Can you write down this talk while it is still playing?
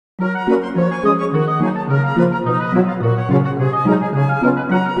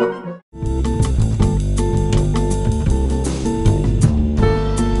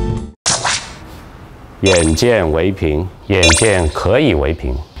眼见为凭，眼见可以为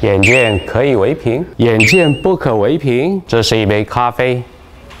凭，眼见可以为凭，眼见不可为凭。这是一杯咖啡，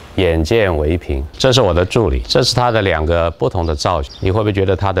眼见为凭。这是我的助理，这是他的2个不同的造型。你会不会觉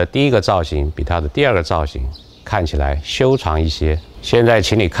得他的第一个造型比他的第2个造型看起来修长一些？现在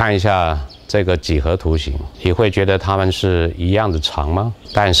请你看一下这个几何图形，你会觉得它们是一样的长吗？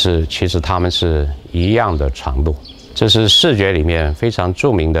但是其实它们是一样的长度。这是视觉里面非常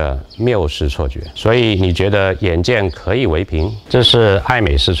著名的谬视错觉，所以你觉得眼见可以为凭？这是爱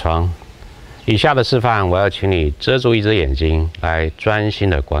美视窗。以下的示范，我要请你遮住一只眼睛，来专心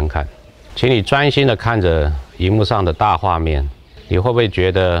的观看。请你专心的看着荧幕上的大画面，你会不会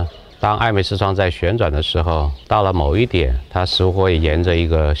觉得，当爱美视窗在旋转的时候，到了某一点，它似乎会沿着一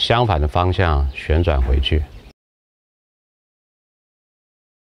个相反的方向旋转回去？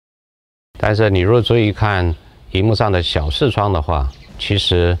但是你若注意看荧幕上的小视窗的话，其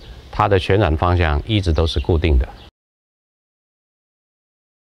实它的旋转方向一直都是固定的。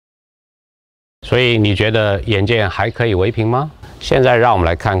所以你觉得眼见还可以为凭吗？现在让我们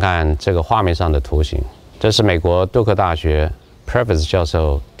来看看这个画面上的图形。这是美国杜克大学 Purvis 教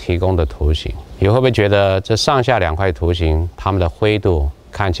授提供的图形。你会不会觉得这上下2块图形，它们的灰度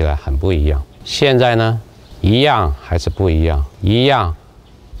看起来很不一样？现在呢，一样还是不一样？一样，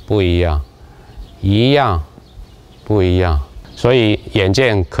不一样，一样。不一样，所以眼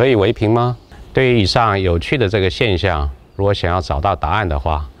见可以为凭吗？对于以上有趣的这个现象，如果想要找到答案的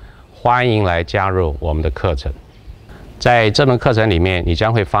话，欢迎来加入我们的课程。在这门课程里面，你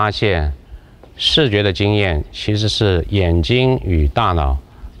将会发现，视觉的经验其实是眼睛与大脑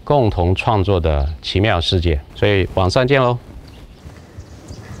共同创作的奇妙世界。所以网上见喽！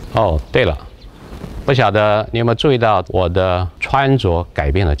哦，对了，不晓得你有没有注意到我的穿着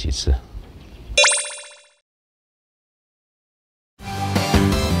改变了几次？